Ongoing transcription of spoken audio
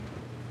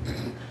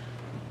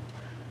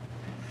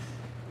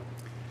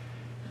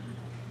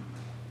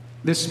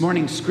This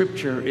morning's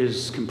scripture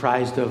is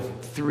comprised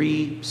of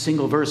 3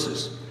 single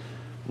verses.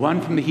 One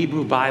from the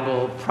Hebrew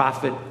Bible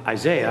prophet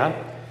Isaiah,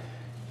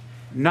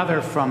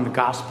 another from the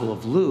Gospel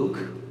of Luke,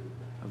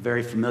 a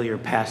very familiar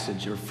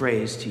passage or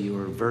phrase to you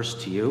or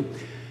verse to you,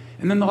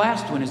 and then the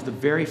last one is the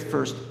very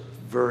first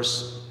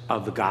verse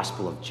of the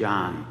Gospel of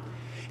John.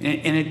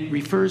 And it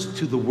refers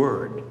to the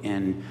Word,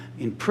 and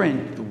in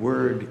print, the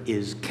word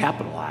is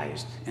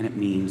capitalized, and it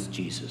means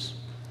Jesus.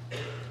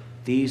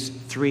 These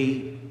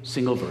 3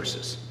 single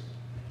verses.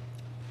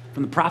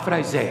 From the prophet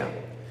Isaiah,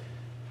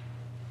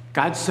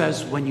 God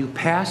says, when you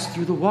pass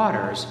through the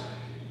waters,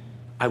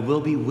 I will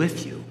be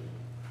with you.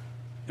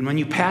 And when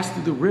you pass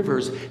through the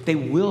rivers, they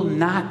will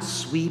not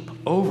sweep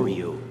over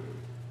you.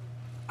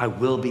 I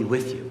will be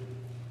with you.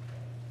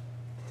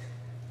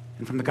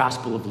 And from the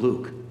Gospel of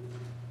Luke,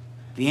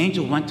 the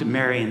angel went to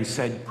Mary and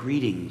said,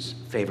 "Greetings,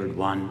 favored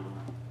one.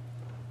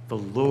 The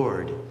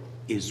Lord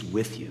is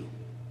with you."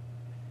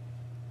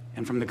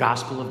 And from the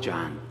Gospel of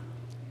John,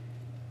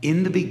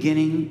 in the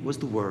beginning was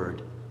the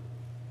Word,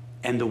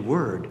 and the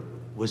Word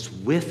was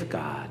with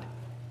God,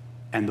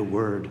 and the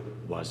Word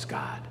was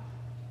God.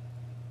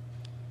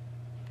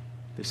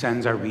 This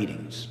ends our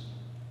readings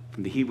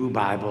from the Hebrew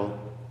Bible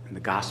and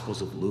the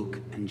Gospels of Luke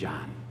and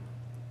John.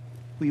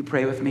 Will you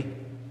pray with me?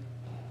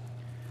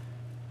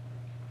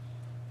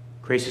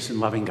 Gracious and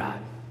loving God,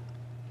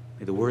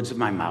 may the words of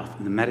my mouth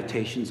and the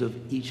meditations of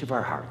each of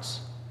our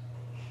hearts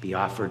be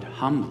offered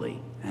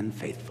humbly and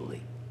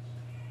faithfully.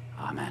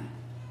 Amen.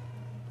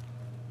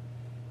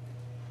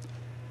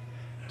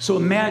 So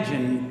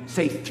imagine,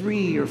 say,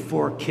 3 or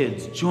 4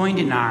 kids joined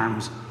in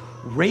arms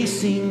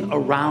racing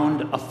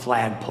around a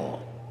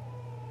flagpole.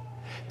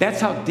 That's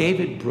how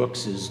David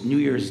Brooks's New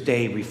Year's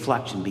Day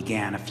reflection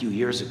began a few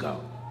years ago.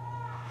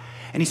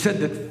 And he said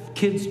that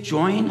kids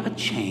join a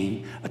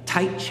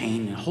tight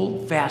chain, and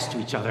hold fast to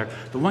each other.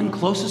 The one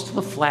closest to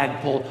the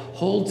flagpole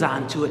holds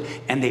onto it,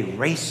 and they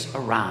race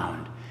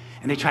around.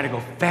 And they try to go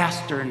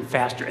faster and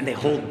faster, and they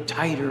hold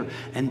tighter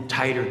and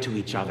tighter to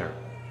each other.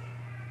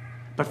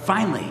 But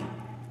finally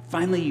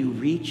you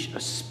reach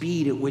a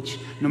speed at which,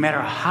 no matter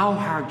how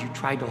hard you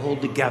try to hold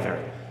together,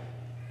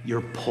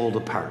 you're pulled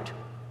apart.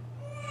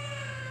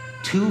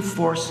 2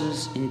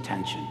 forces in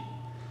tension: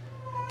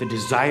 the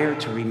desire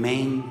to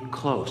remain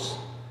close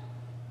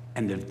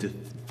and the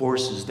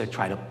forces that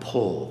try to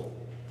pull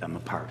them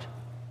apart.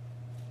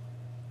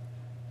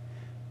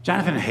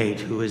 Jonathan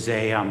Haidt, who is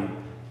a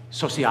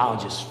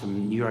sociologist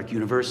from New York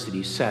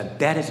University, said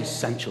that is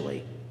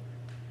essentially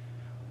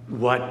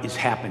what is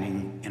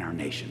happening in our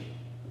nation.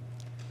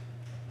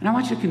 And I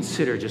want you to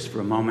consider just for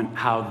a moment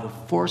how the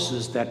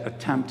forces that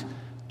attempt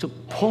to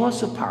pull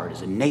us apart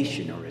as a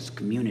nation or as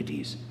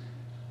communities,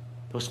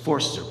 those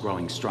forces are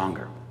growing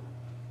stronger.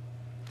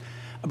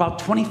 About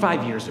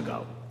 25 years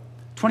ago,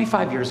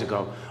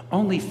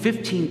 only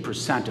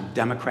 15% of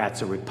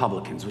Democrats or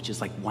Republicans, which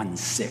is like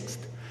 1/6,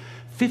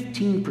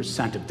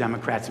 15% of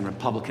Democrats and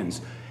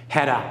Republicans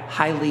had a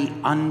highly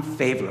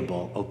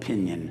unfavorable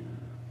opinion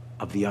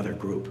of the other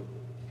group.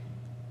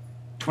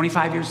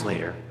 25 years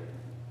later,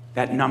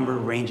 that number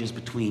ranges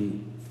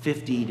between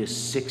 50 to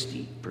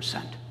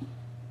 60%.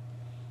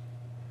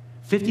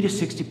 50 to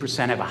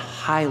 60% have a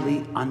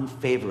highly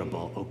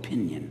unfavorable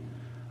opinion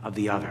of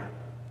the other.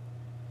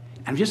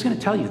 I'm just going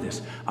to tell you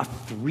this: a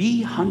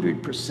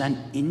 300%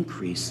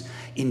 increase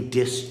in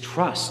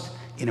distrust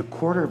in a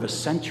quarter of a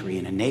century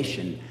in a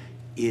nation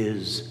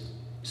is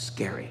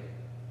scary.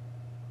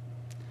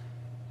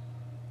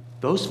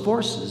 Those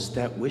forces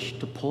that wish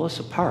to pull us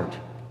apart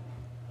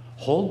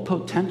hold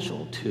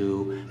potential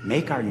to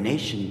make our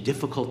nation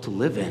difficult to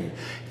live in,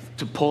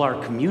 to pull our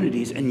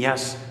communities, and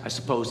yes, I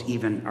suppose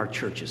even our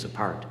churches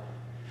apart,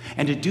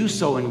 and to do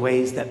so in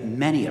ways that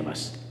many of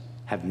us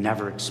have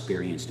never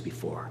experienced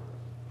before.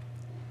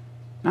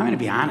 Now, I'm going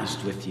to be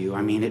honest with you.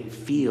 I mean, it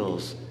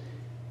feels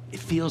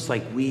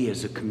like we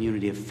as a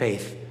community of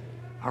faith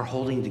are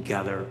holding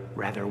together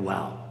rather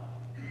well.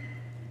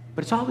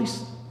 But it's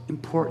always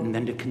important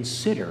then to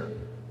consider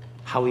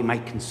how we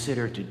might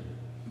consider to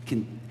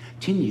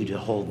continue to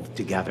hold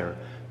together,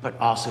 but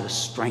also to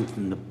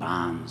strengthen the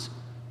bonds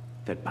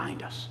that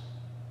bind us.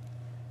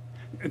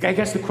 I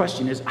guess the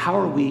question is, how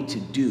are we to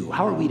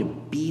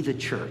be the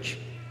church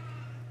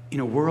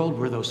in a world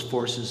where those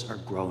forces are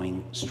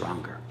growing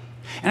stronger?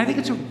 And I think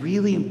it's a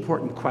really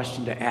important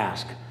question to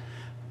ask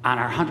on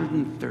our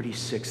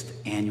 136th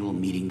annual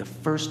meeting, the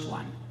first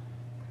one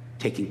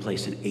taking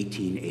place in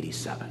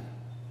 1887.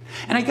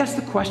 And I guess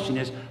the question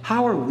is,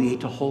 how are we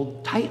to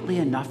hold tightly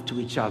enough to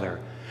each other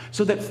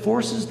so that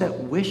forces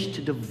that wish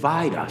to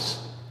divide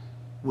us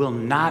will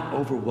not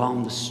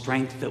overwhelm the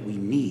strength that we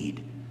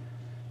need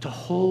to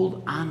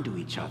hold on to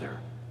each other,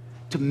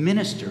 to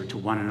minister to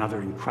one another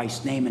in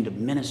Christ's name, and to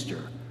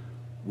minister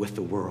with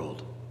the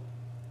world?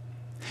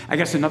 I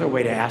guess another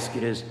way to ask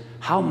it is,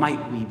 how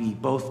might we be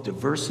both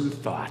diverse in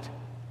thought,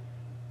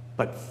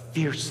 but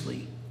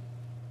fiercely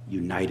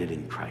united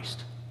in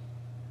Christ?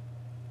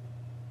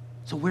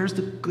 So where's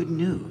the good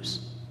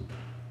news?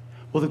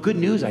 Well, the good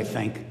news, I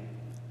think,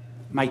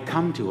 might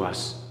come to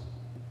us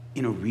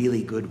in a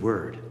really good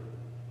word.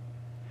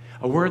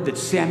 A word that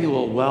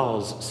Samuel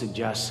Wells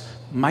suggests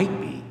might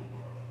be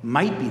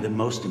the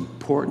most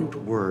important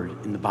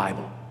word in the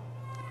Bible.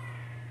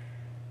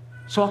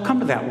 So I'll come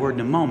to that word in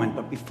a moment,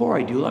 but before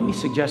I do, let me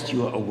suggest to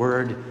you a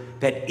word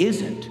that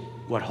isn't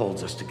what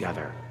holds us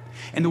together.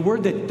 And the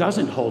word that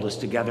doesn't hold us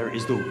together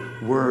is the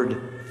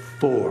word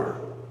for.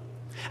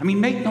 I mean,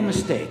 make no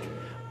mistake,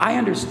 I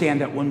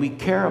understand that when we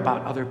care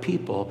about other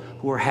people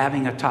who are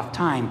having a tough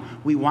time,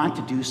 we want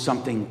to do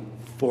something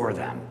for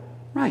them,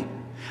 right?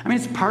 I mean,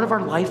 it's part of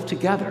our life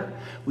together.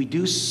 We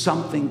do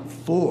something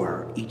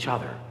for each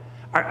other.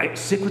 Are you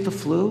sick with the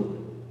flu?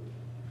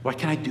 What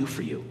can I do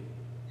for you?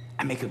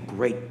 I make a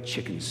great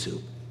chicken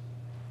soup.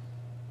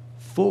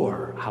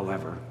 For,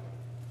 however,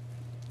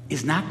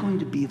 is not going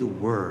to be the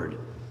word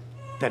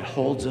that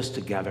holds us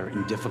together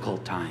in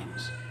difficult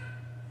times.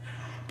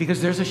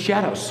 Because there's a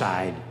shadow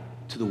side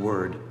to the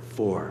word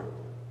for.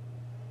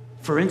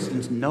 For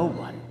instance, no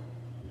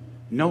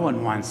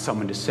one wants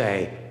someone to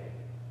say,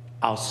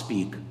 I'll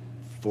speak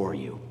for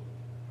you.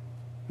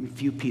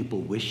 Few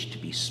people wish to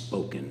be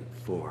spoken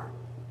for.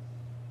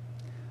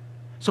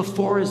 So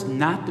for is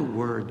not the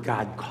word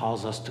God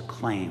calls us to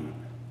claim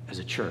as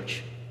a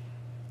church.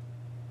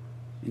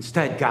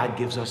 Instead, God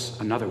gives us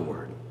another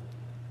word.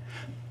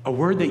 A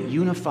word that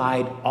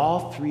unified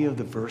all three of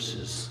the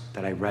verses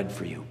that I read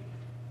for you.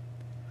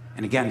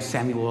 And again,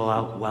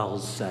 Samuel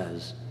Wells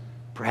says,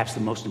 perhaps the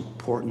most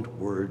important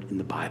word in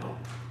the Bible.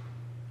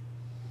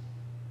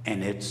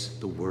 And it's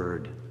the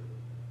word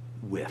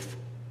with.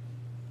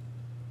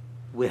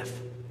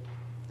 With.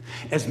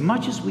 As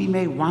much as we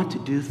may want to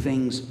do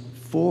things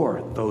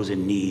for those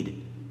in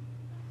need,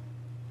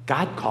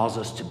 God calls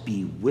us to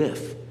be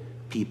with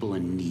people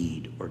in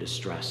need or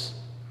distress.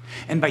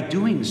 And by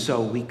doing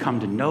so, we come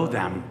to know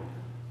them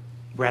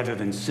rather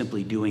than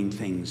simply doing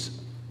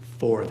things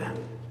for them.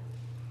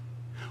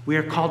 We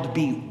are called to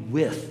be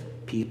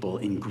with people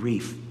in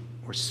grief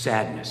or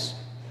sadness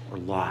or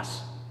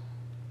loss.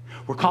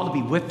 We're called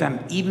to be with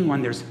them even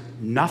when there's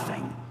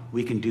nothing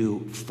we can do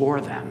for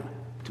them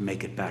to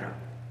make it better.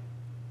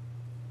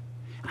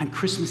 On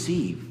Christmas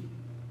Eve,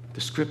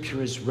 the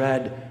scripture is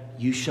read,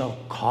 "You shall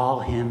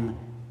call him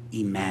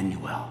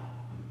Emmanuel,"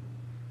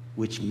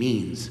 which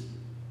means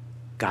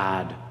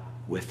God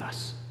with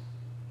us.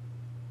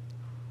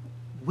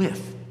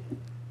 With.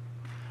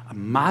 A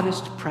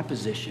modest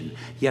preposition,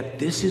 yet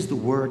this is the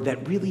word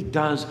that really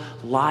does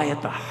lie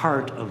at the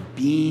heart of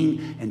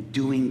being and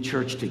doing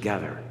church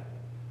together.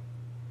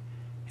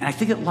 And I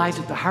think it lies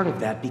at the heart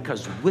of that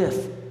because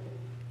with,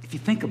 if you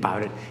think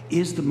about it,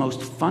 is the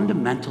most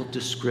fundamental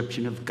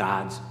description of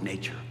God's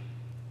nature.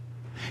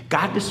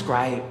 God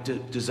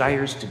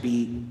desires to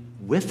be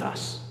with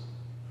us,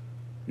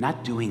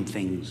 not doing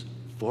things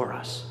for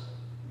us.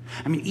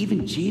 I mean,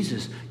 even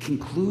Jesus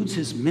concludes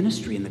his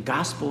ministry in the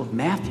Gospel of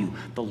Matthew.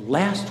 The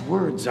last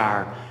words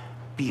are,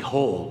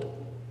 "Behold,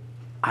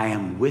 I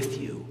am with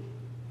you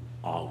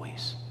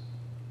always."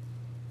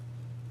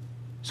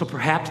 So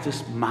perhaps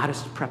this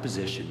modest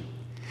preposition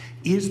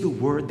is the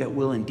word that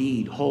will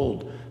indeed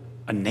hold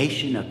a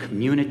nation, a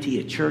community,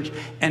 a church,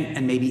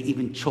 and maybe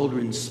even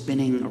children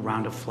spinning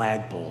around a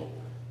flagpole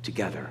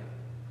together.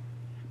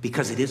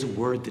 Because it is a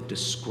word that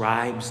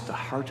describes the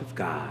heart of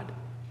God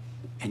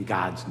and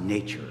God's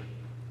nature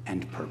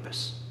and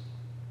purpose.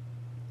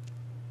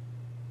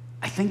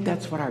 I think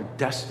that's what our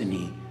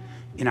destiny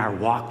in our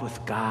walk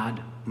with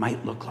God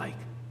might look like.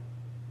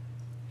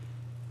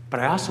 But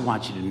I also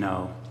want you to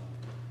know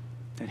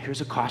that here's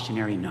a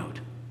cautionary note.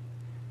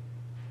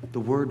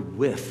 The word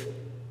with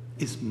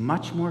is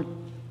much more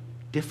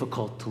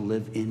difficult to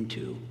live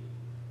into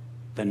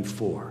than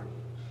for.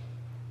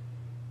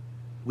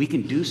 We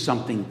can do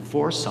something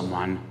for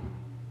someone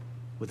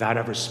without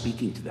ever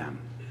speaking to them,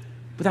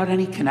 without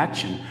any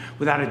connection,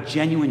 without a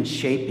genuine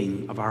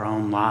shaping of our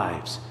own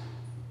lives.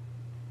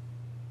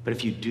 But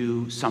if you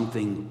do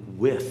something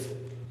with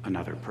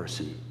another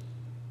person,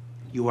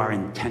 you are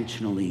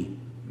intentionally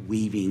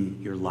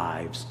weaving your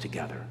lives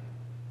together.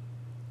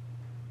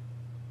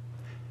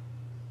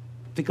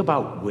 Think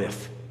about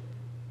with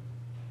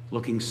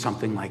looking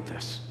something like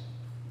this.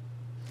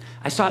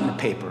 I saw it in the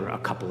paper a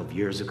couple of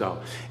years ago,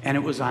 and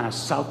it was on a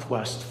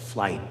Southwest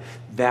flight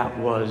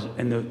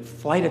and the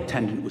flight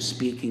attendant was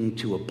speaking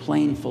to a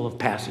plane full of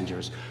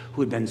passengers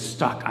who had been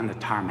stuck on the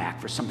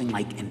tarmac for something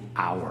like an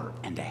hour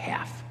and a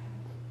half.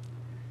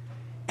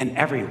 And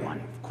everyone,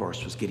 of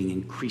course, was getting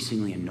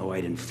increasingly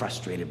annoyed and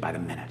frustrated by the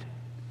minute.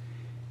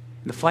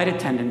 The flight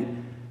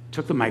attendant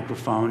took the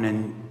microphone,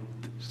 and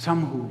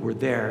some who were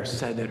there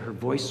said that her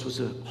voice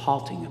was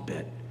halting a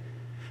bit.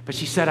 But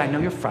she said, "I know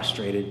you're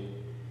frustrated,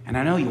 and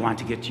I know you want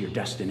to get to your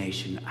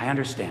destination. I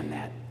understand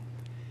that.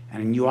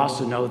 And you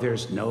also know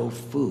there's no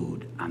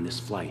food on this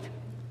flight."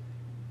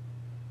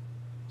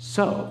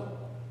 So,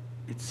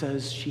 it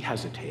says she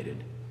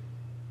hesitated,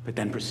 but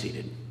then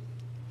proceeded.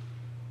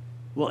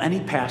 "Will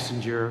any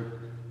passenger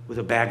with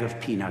a bag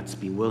of peanuts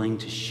be willing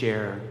to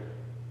share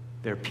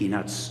their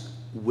peanuts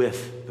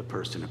with the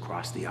person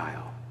across the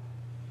aisle?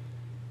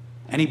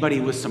 Anybody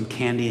with some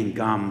candy and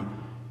gum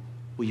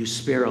Will you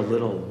spare a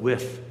little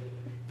with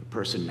the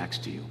person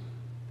next to you?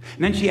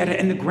 And then she had to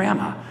end the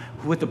grandma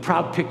with the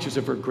proud pictures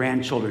of her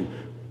grandchildren.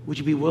 Would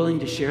you be willing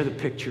to share the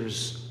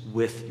pictures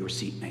with your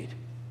seatmate?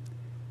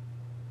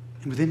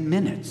 And within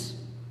minutes,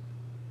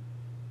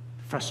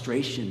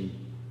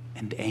 frustration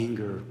and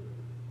anger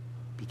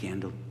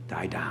began to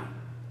die down.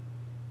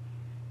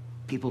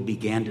 People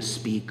began to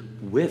speak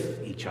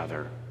with each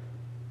other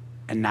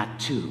and not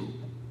to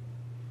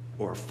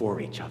or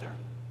for each other.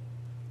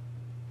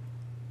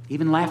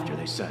 Even laughter,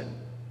 they said,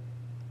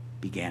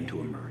 began to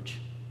emerge.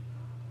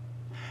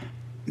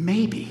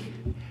 Maybe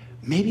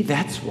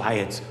that's why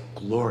it's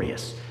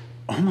glorious,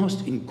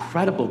 almost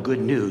incredible good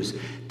news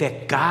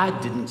that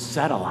God didn't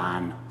settle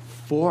on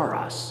for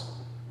us,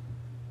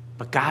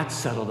 but God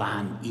settled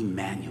on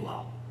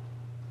Emmanuel,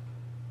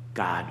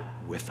 God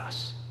with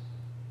us.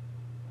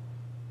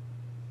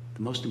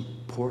 The most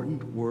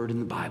important word in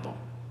the Bible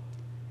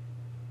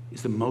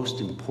is the most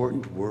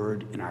important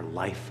word in our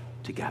life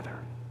together.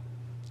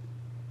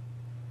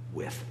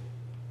 With.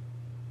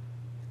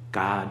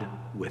 God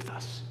with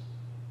us.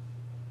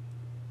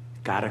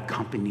 God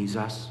accompanies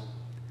us.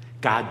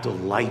 God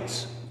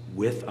delights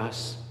with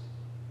us.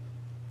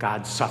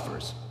 God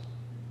suffers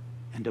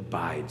and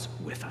abides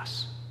with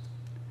us.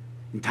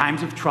 In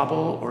times of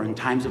trouble or in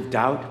times of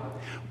doubt,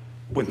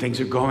 when things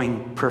are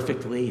going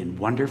perfectly and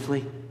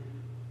wonderfully,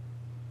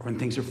 or when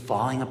things are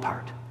falling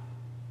apart,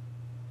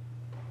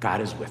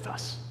 God is with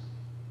us,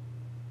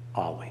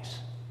 always.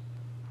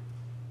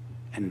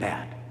 And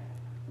that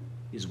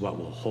is what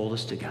will hold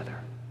us together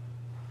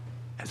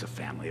as a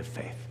family of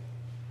faith.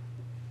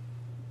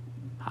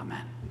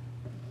 Amen.